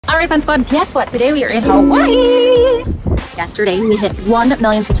Alright, Fun Squad, guess what? Today we are in Hawaii! Yesterday, we hit 1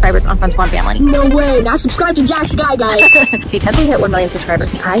 million subscribers on Fun Squad Family. No way! Now subscribe to Jack's Guy, guys! Because we hit 1 million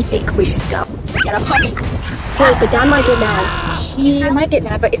subscribers, I think we should go get a puppy. Hey, but Dad might get mad. He might get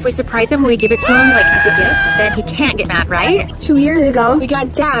mad, but if we surprise him, we give it to him like as a gift, then he can't get mad, right? 2 years ago, we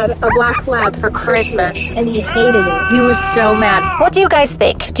got Dad a black lab for Christmas, and he hated it. He was so mad. What do you guys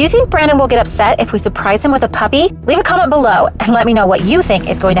think? Do you think Brandon will get upset if we surprise him with a puppy? Leave a comment below and let me know what you think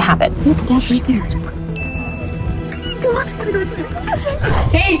is going to happen. Look, Dad's right there.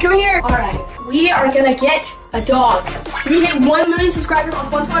 Hey, come here! Alright, we are gonna get a dog. We hit 1 million subscribers on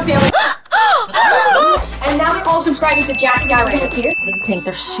Fun Squad Family. And now we're all subscribing to Jack's Guy right here. This is the thing,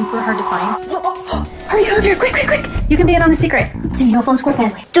 they're super hard to find. Hurry, come up here, quick, quick, quick. You can be in on the secret. So you know Fun Squad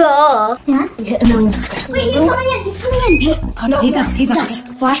Family? Duh. Yeah? We hit 1 million subscribers. Wait, he's coming in, he's coming in. Oh no, he's not. Guys,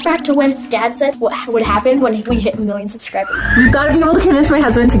 flashback to when Dad said what would happen when we hit 1 million subscribers. You've got to be able to convince my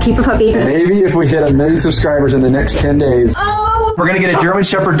husband to keep a puppy. Maybe if we hit 1 million subscribers in the next 10 days. Oh! We're gonna get a German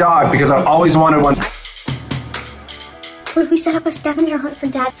Shepard dog because I've always wanted one. What if we set up a scavenger hunt for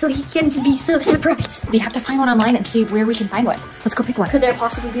Dad so he can be so surprised? We have to find one online and see where we can find one. Let's go pick one. Could there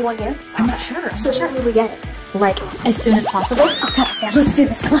possibly be one here? I'm not sure. So sure we get it. Like, as soon as possible? Okay, yeah, let's do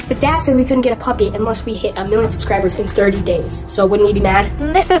this. Come on. But Dad said we couldn't get a puppy unless we hit 1 million subscribers in 30 days. So wouldn't he be mad?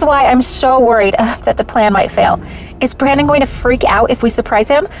 This is why I'm so worried that the plan might fail. Is Brandon going to freak out if we surprise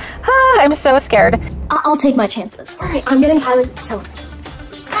him? I'm so scared. I'll take my chances. Alright, I'm getting Kylie to tell him.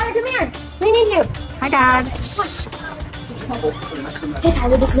 Kylie, come here. We need you. Hi, Dad. Hey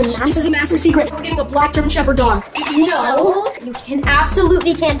Kylie, this is a massive secret. We're getting a black German Shepherd dog. No. You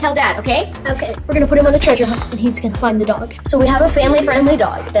absolutely can't tell Dad, okay? Okay. We're gonna put him on a treasure hunt and he's gonna find the dog. So we have a family-friendly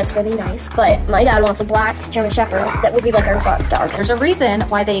dog that's really nice, but my dad wants a black German Shepherd that would be like our guard dog. There's a reason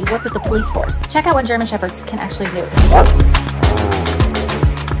why they work with the police force. Check out what German Shepherds can actually do.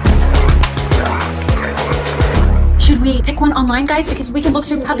 Should we pick one online, guys? Because we can look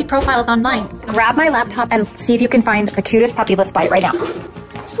through puppy profiles online. Grab my laptop and see if you can find the cutest puppy. Let's buy it right now.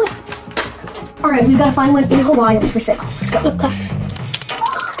 Alright, we gotta find one in Hawaii that's for sale. Let's go.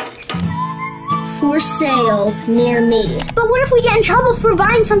 For sale near me. But what if we get in trouble for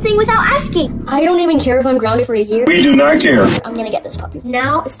buying something without asking? I don't even care if I'm grounded for a year. We do not care. I'm gonna get this puppy.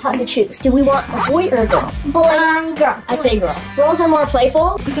 Now it's time to choose. Do we want a boy or a girl? Boy, girl. I say girl. Girls are more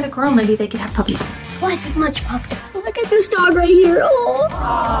playful. If we get a girl, maybe they could have puppies. Twice as much puppies. Look at this dog right here.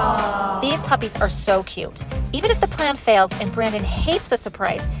 Oh. These puppies are so cute. Even if the plan fails and Brandon hates the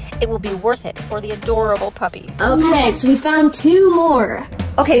surprise, it will be worth it for the adorable puppies. Okay, so we found 2 more.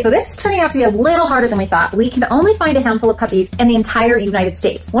 Okay, so this is turning out to be a little harder than we thought. We can only find a handful of puppies in the entire United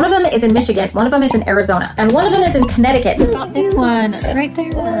States. One of them is in Michigan, one of them is in Arizona, and one of them is in Connecticut. This one, right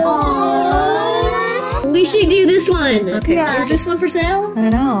there. We should do this one. Okay. Yeah. Is this one for sale? I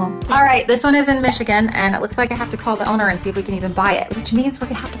don't know. All right, this one is in Michigan, and it looks like I have to call the owner and see if we can even buy it, which means we're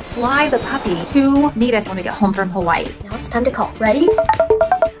gonna have to fly the puppy to meet us when we get home from Hawaii. Now it's time to call. Ready?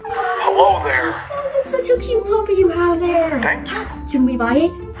 Hello there. Oh, that's such a cute puppy you have there. Thank you. Can we buy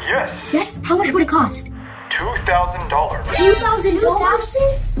it? Yes, Yes. How much would it cost? $2,000.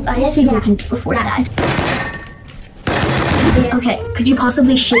 $2,000? I think we can afford that. Okay, could you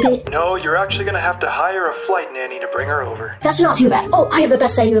possibly ship it? No, you're actually gonna have to hire a flight nanny to bring her over. That's not too bad. Oh, I have the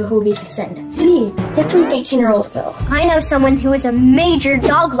best idea who we can send. Me. You have to be an 18-year-old though. I know someone who is a major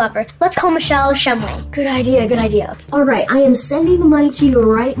dog lover. Let's call Michelle Shumway. Good idea, good idea. All right, I am sending the money to you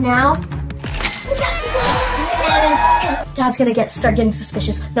right now. Dad's gonna start getting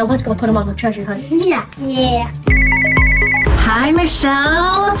suspicious. Now let's go put him on the treasure hunt. Yeah. Yeah. Hi,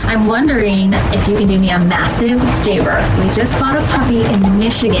 Michelle. I'm wondering if you can do me a massive favor. We just bought a puppy in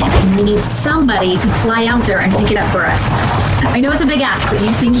Michigan, and we need somebody to fly out there and pick it up for us. I know it's a big ask, but do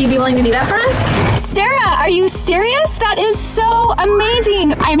you think you'd be willing to do that for us? Sarah, are you serious? That is so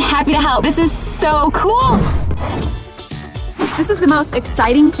amazing. I'm happy to help. This is so cool. This is the most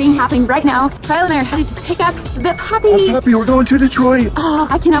exciting thing happening right now. Kyle and I are headed to pick up the puppy. Puppy, we're going to Detroit. Oh,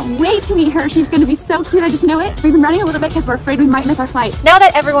 I cannot wait to meet her. She's going to be so cute. I just know it. We've been running a little bit because we're afraid we might miss our flight. Now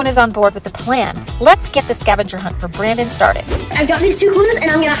that everyone is on board with the plan, let's get the scavenger hunt for Brandon started. I've got these 2 clues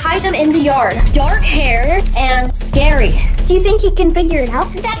and I'm gonna hide them in the yard. Dark hair and scary. Do you think he can figure it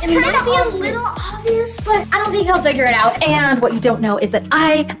out? That's kind of be a little obvious, but I don't think he'll figure it out. And what you don't know is that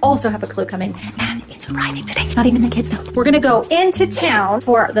I also have a clue coming, and it's arriving today. Not even the kids know. We're gonna go into town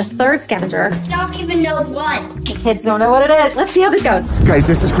for the 3rd scavenger. Don't even know what. The kids don't know what it is. Let's see how this goes. Guys,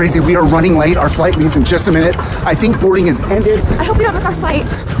 this is crazy. We are running late. Our flight leaves in just a minute. I think boarding has ended. I hope we don't miss our flight.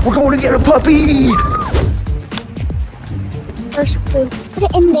 We're going to get a puppy. First clue. Put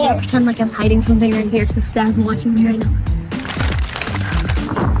it in there. Pretend like I'm hiding something right here because Dad's watching me right now.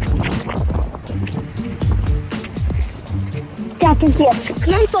 seconds, yes.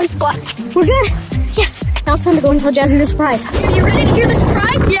 Nice one, spot. We're good. Yes. Now it's time to go and tell Jazzy the surprise. Are you ready to hear the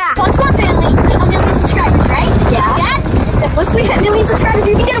surprise? Yeah. Fun Squad family, a million subscribers, right? Yeah. That once we hit a million subscribers,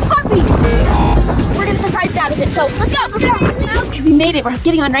 you can get a puppy. We're gonna surprise Dad with it, so let's go, let's go. Okay, we made it. We're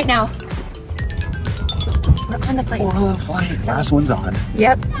getting on right now. We're on the plane. We're on the flight. Last one's on.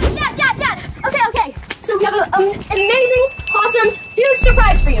 Yep. Dad. Okay. So we have an amazing, awesome, huge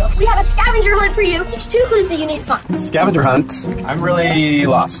surprise for you. We have a scavenger hunt for you. There's 2 clues that you need to find. Scavenger hunt. I'm really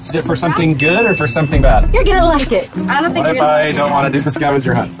lost. Is it for something good or for something bad? You're gonna like it. I don't think What if I don't want to do the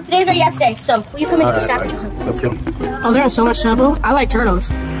scavenger hunt? Today's our yes day, so will you come and do the scavenger hunt? Let's go. Oh, they're so much trouble. I like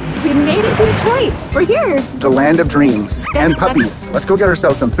turtles. We made it to Detroit. We're here. The land of dreams and puppies. Let's go get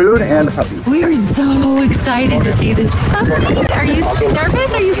ourselves some food and a puppy. We are so excited to see this puppy. Are you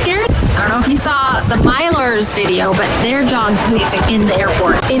nervous? Are you scared? I don't know if you saw the Milers video, but their dog pooped in the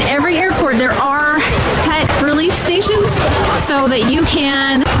airport. In every airport, there are pet relief stations so that you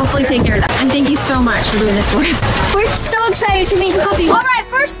can hopefully take care of them. And thank you so much for doing this for us. We're so excited to meet the puppy. All right,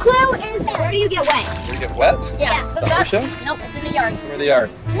 first clue is where do you get wet? Do you get wet? Yeah. The ocean? Nope, it's in the yard. Where the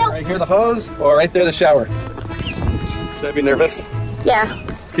yard? No. Right here the hose or right there the shower? Should I be nervous? Yeah.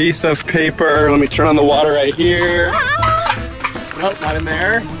 Piece of paper. Let me turn on the water right here. Nope, not in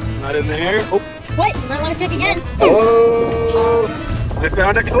there. Not in there. Oh. What? You might want to check again. Oh! I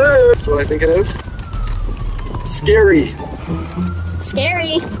found a clue. That's what I think it is. Scary.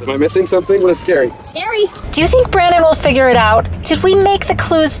 Scary. Am I missing something? What is scary? Scary. Do you think Brandon will figure it out? Did we make the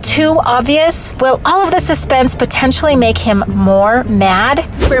clues too obvious? Will all of the suspense potentially make him more mad?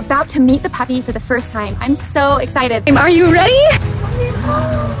 We're about to meet the puppy for the first time. I'm so excited. Are you ready? Oh my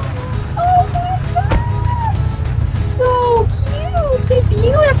God. So cute. She's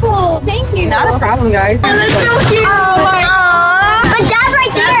beautiful. Thank you. Not a problem, guys. Oh, that's so cute. Oh my God. But Dad's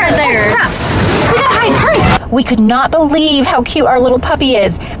right there. We gotta hide. Hurry. We could not believe how cute our little puppy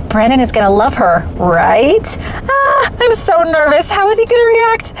is. Brandon is gonna love her, right? I'm so nervous. How is he gonna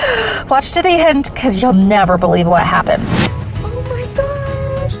react? Watch to the end, because you'll never believe what happens. Oh my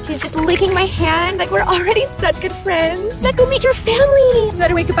gosh. She's just licking my hand. Like, we're already such good friends. Let's go meet your family. You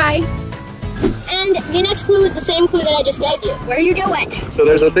better wave goodbye. And your next clue is the same clue that I just gave you. Where you get wet. So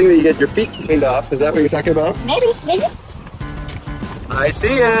there's a thing that you get your feet cleaned off. Is that what you're talking about? Maybe. I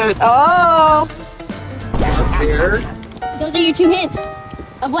see it. Oh. Here. Those are your 2 hints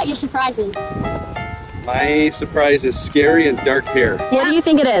of what your surprise is. My surprise is scary and dark hair. What do you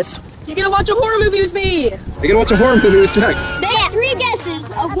think it is? You're gonna watch a horror movie with me. You're gonna watch a horror movie with Jax. They have 3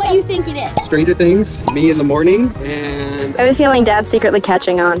 guesses of what you think it is. Stranger Things, Me in the Morning, and I have a feeling Dad's secretly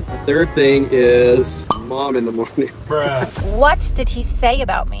catching on. the third thing is Mom in the Morning. What did he say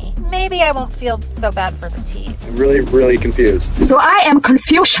about me? Maybe I won't feel so bad for the tease. I'm really confused. So I am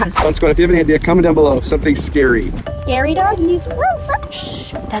confusion. Fun Squad, if you have any idea, comment down below. Something scary. Scary doggies.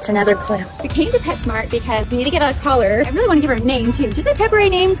 That's another clue. We came to PetSmart because we need to get a collar. I really want to give her a name too. Just a temporary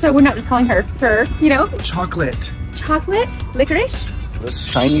name so we're not just calling her, you know? Chocolate. Chocolate, licorice. This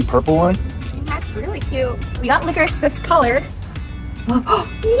shiny purple one. That's really cute. We got licorice this color. Oh,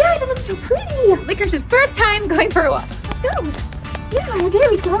 yeah, that looks so pretty. Licorice's first time going for a walk. Let's go. Yeah, there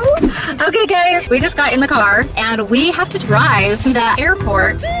we go. Okay, guys, we just got in the car and we have to drive to the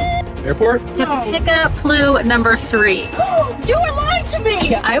airport Airport? to pick up clue number 3. You were lying to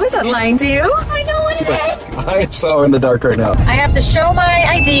me. I wasn't lying to you. I know what it is. I am so in the dark right now. I have to show my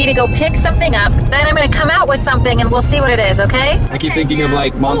ID to go pick something up. Then I'm gonna come out with something and we'll see what it is, okay? I keep thinking of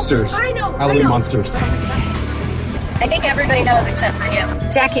like monsters. I know. Halloween monsters. I think everybody knows except for you.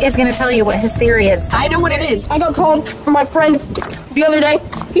 Jack is gonna tell you what his theory is. I know what it is. I got called from my friend the other day.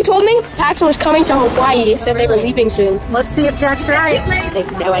 He told me Paxton was coming to Hawaii. Said they were leaving soon. Let's see if Jack's right. I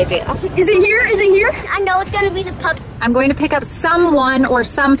have no idea. Is it here? Is it here? I know it's gonna be the pup. I'm going to pick up someone or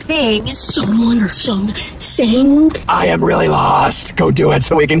something. Someone or something. I am really lost. Go do it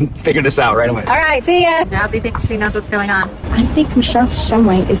so we can figure this out right away. All right, see ya. Jazzy thinks she knows what's going on. I think Michelle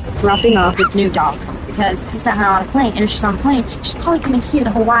Shumway is dropping off with new dog because he sent her on a plane, and if she's on a plane, she's probably coming here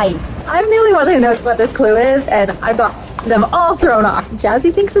to Hawaii. I'm the only one who knows what this clue is, and I got them all thrown off.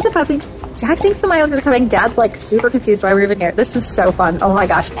 Jazzy thinks it's a puppy. Jack thinks the Milers are coming. Dad's like super confused why we're even here. This is so fun. Oh my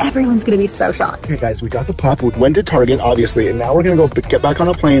gosh. Everyone's gonna be so shocked. Okay, guys, we got the pup. We went to Target, obviously, and now we're gonna go get back on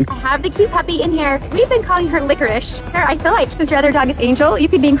a plane. I have the cute puppy in here. We've been calling her Licorice. Sir, I feel like since your other dog is Angel, you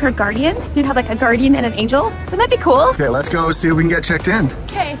could name her Guardian. So you'd have like a guardian and an angel. Wouldn't that be cool? Okay, let's go see if we can get checked in.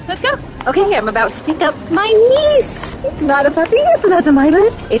 Okay, let's go. Okay, I'm about to pick up my niece. It's not a puppy, it's not the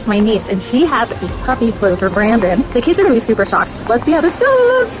Milers. It's my niece, and she has a puppy clue for Brandon. The kids are gonna be super shocked. Let's see how this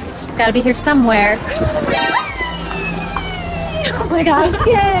goes. She's gotta be here somewhere. Oh my gosh,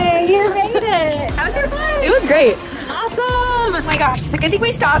 yay, you made it. How was your flight? It was great. Awesome. Oh my gosh, it's a good thing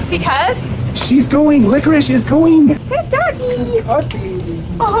we stopped because She's going. Licorice is going. good doggy. Okay.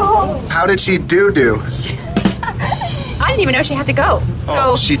 Oh, How did she do? I didn't even know she had to go. So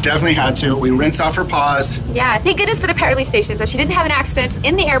Oh, she definitely had to. We rinsed off her paws. yeah, thank goodness for the pet relief station, so she didn't have an accident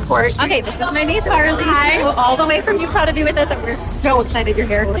in the airport. Okay, this is my niece Harley. She flew all the way from Utah to be with us, and we're so excited you're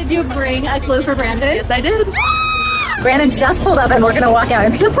here. Did you bring a clue for Brandon? Yes, I did. Brandon just pulled up, and we're gonna walk out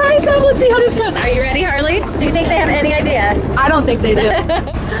and surprise them. Let's see how this goes. Are you ready, Harley? Do you think they have any idea? I don't think they do.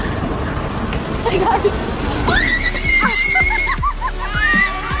 Hey guys.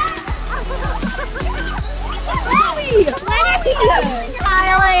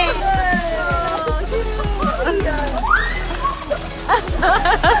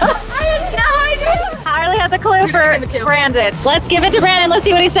 Harley has a clue for Brandon. Let's give it to Brandon. Let's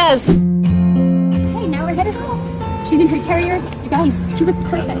see what he says. Okay, now we're headed home. She's in her carrier. You guys, she was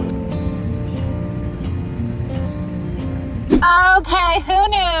perfect. Okay, who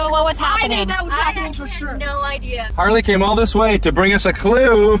knew what was happening? That was happening for sure. No idea. Harley came all this way to bring us a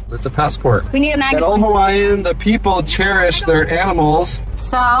clue. It's a passport. We need a At magazine. Old Hawaiian, the people cherish their animals.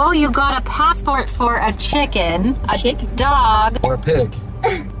 So you got a passport for a chicken, a dog. Or a pig.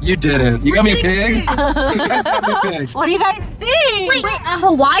 You didn't. You got me a pig? You guys got me a pig. What do you guys think? Wait, a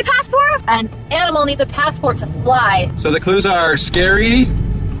Hawaii passport? An animal needs a passport to fly. So the clues are scary,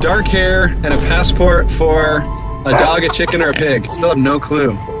 dark hair, and a passport for a dog, a chicken, or a pig. Still have no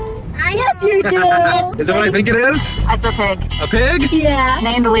clue. I know you do. Is it what I think it is? That's a pig. A pig? Yeah.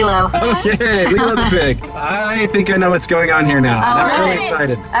 Named Lilo. Okay, Lilo the pig. I think I know what's going on here now. I'm really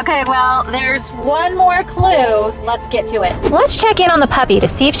excited. Okay, well, there's one more clue. Let's get to it. Let's check in on the puppy to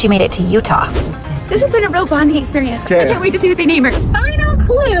see if she made it to Utah. This has been a real bonding experience. Okay. I can't wait to see what they name her. Final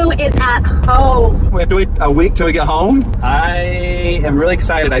clue is at home. We have to wait a week till we get home. I am really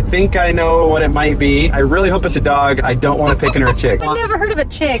excited. I think I know what it might be. I really hope it's a dog. I don't want a pig or a chick. I've never heard of a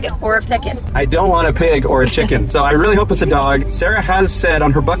chick or a picken. I don't want a pig or a chicken. So I really hope it's a dog. Sarah has said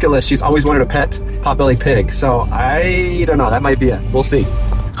on her bucket list she's always wanted a pet potbelly pig. So I don't know. That might be it. We'll see.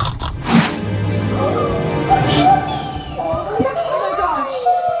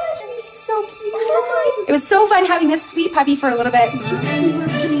 It was so fun having this sweet puppy for a little bit.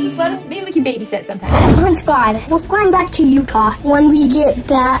 Just let us, maybe we can babysit sometime. Fun squad. We're flying back to Utah. When we get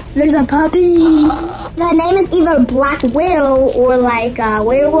back, there's a puppy. The name is either Black Widow or like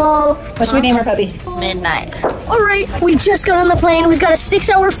werewolf. What should we name our puppy? Midnight. All right, we just got on the plane. We've got a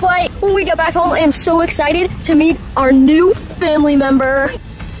 6-hour flight. When we get back home, I am so excited to meet our new family member.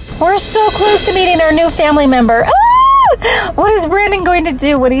 We're so close to meeting our new family member. Ah! What is Brandon going to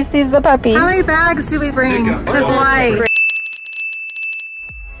do when he sees the puppy? How many bags do we bring to Hawaii?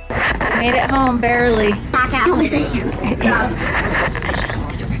 Made it home, barely.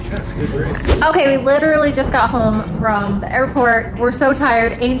 Okay, we literally just got home from the airport. We're so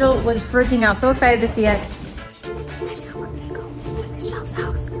tired. Angel was freaking out, so excited to see us. And now we're gonna go to Michelle's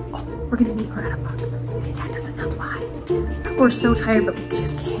house. We're gonna meet her at a park. Dad doesn't know why. We're so tired, but we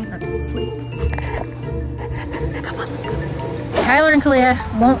just cannot sleep. Come on, let's go. Kyler and Kalia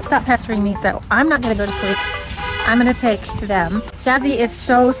won't stop pestering me, so I'm not gonna go to sleep. I'm gonna take them. Jazzy is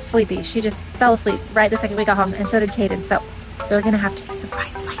so sleepy. She just fell asleep right the second we got home, and so did Caden, so they're gonna have to be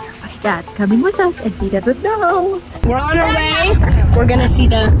surprised later. But Dad's coming with us, and he doesn't know. We're on our way. We're gonna see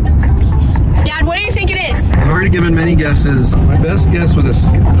the... Dad, what do you think it is? I've already given many guesses. My best guess was a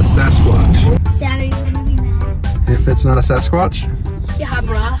Sasquatch. Dad, are you gonna be mad? If it's not a Sasquatch? Yeah,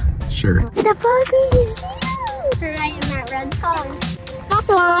 bruh. Sure. The puppy. Right in that red phone.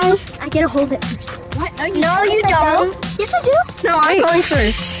 Also, I get to hold it first. What? No, you don't. Yes, I do. No, I'm going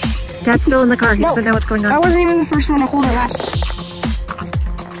first. Dad's still in the car. He doesn't know what's going on. I wasn't even the first one to hold it last.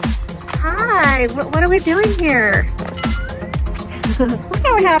 Hi, what are we doing here? Look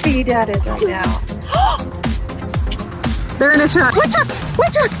how happy Dad is right now. They're in a truck. What truck?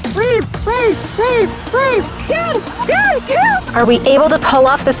 What truck? Leave. Dad, get out. Are we able to pull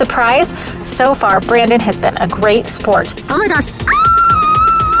off the surprise? So far, Brandon has been a great sport. Oh my gosh.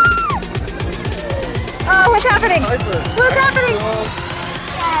 Oh, what's happening? What's happening?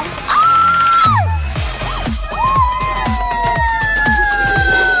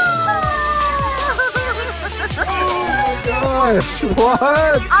 Gosh, what?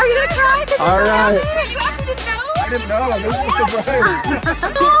 Are you gonna cry? All right. You actually didn't know? I didn't know. This is a surprise.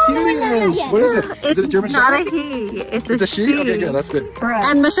 What is it? Is it a German Not Shepard? a he. It's It's a a she? Okay, good. That's good.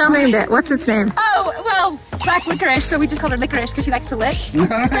 And Michelle named it. What's its name? Oh, well, black licorice, so we just called her licorice because she likes to lick.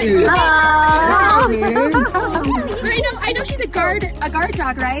 Nice. I know she's a guard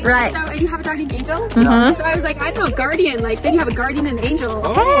dog, right? Right. So, and you have a dog named Angel? Mhm. So I was like, I don't know, guardian, like, then you have a guardian and an angel.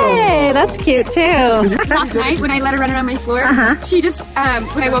 Hey, that's cute too. Last night when I let her run around my floor, she just,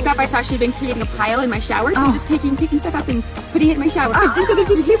 when I woke up, I saw she'd been creating a pile in my shower. She was just picking stuff up and putting it in my shower. And so there's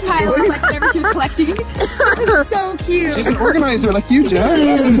this cute pile of like whatever she was collecting. It's so cute. She's an organizer like you, Jack.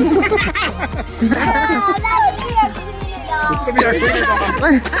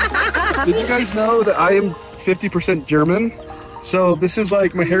 Did you guys know that I am 50% German? So this is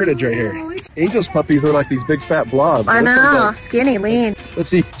like my heritage right here. Angel's puppies are like these big fat blobs. I This one's know, like- skinny, lean. let's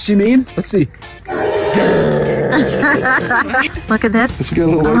see. She mean? Let's see. Look at this. She got a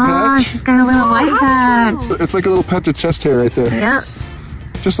little white Oh, patch. she's got a little white patch. It's like a little patch of chest hair right there. Yeah.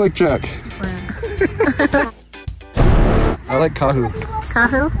 Just like Jack. I like Kahu.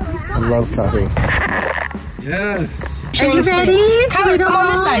 Kahu? I love Kahu. Yes. Are you ready? Should we go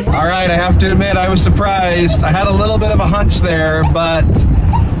on this side? All right, I have to admit, I was surprised. I had a little bit of a hunch there, but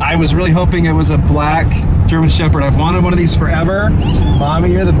I was really hoping it was a black German Shepherd. I've wanted one of these forever.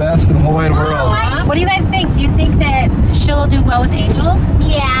 Mommy, you're the best in the whole wide world. What do you guys think? Do you think that she'll do well with Angel?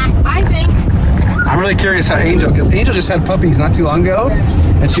 Yeah. I think. I'm really curious how Angel, because Angel just had puppies not too long ago,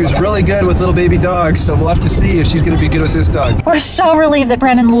 and she was really good with little baby dogs, so we'll have to see if she's going to be good with this dog. We're so relieved that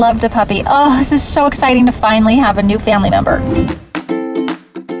Brandon loved the puppy. Oh, this is so exciting to finally have a new family member.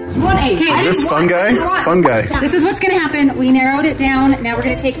 Is this fun guy? Fun guy. This is what's going to happen. We narrowed it down. Now we're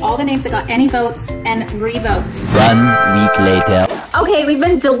going to take all the names that got any votes and re-vote. 1 week later. Okay, we've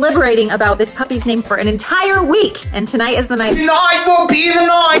been deliberating about this puppy's name for an entire week, and tonight is the night. Tonight will be the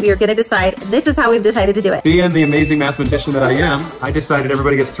night. We are going to decide. This is how we've decided to do it. Being the amazing mathematician that I am, I decided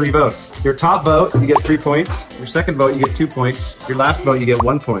everybody gets 3 votes. Your top vote, you get 3 points. Your second vote, you get 2 points. Your last vote, you get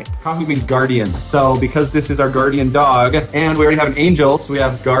 1 point. Kahu means guardian. So because this is our guardian dog, and we already have an angel, so we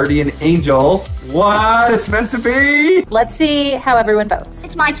have guardian angel. What? It's meant to be. Let's see how everyone votes.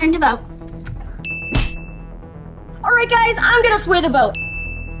 It's my turn to vote. All right, guys, I'm gonna swear the vote.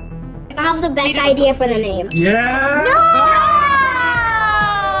 I have the best idea for the name. Yeah.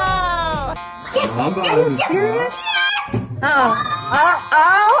 Yes. Come on. Yes. Serious? Yes. Oh.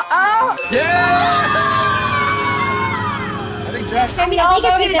 I think Jack. I mean, I think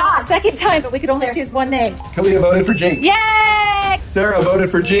it's Voted your now dog. the second time, but we could only choose one name. Kalia voted for Jinx. Yay! Sarah voted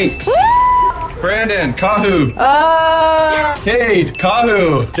for Jinx. Brandon, Kahu. Oh. Cade,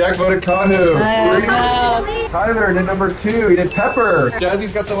 Kahu. Jack voted Kahu. know. Tyler did number 2. He did Pepper.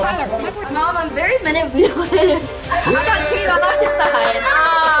 Jazzy's got the last one. Mom, I'm very manipulative. I got 2 on my side.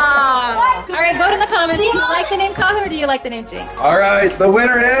 All right, vote in the comments. Do you like the name Kahu or do you like the name Jinx? All right, the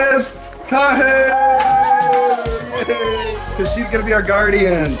winner is Kahu. Because she's going to be our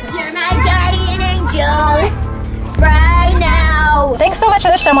guardian. You're my guardian angel. Right now. Thanks so much to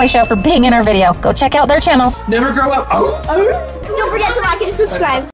the Shumways Show for being in our video. Go check out their channel. Never grow up. Oh. Don't forget to like and subscribe.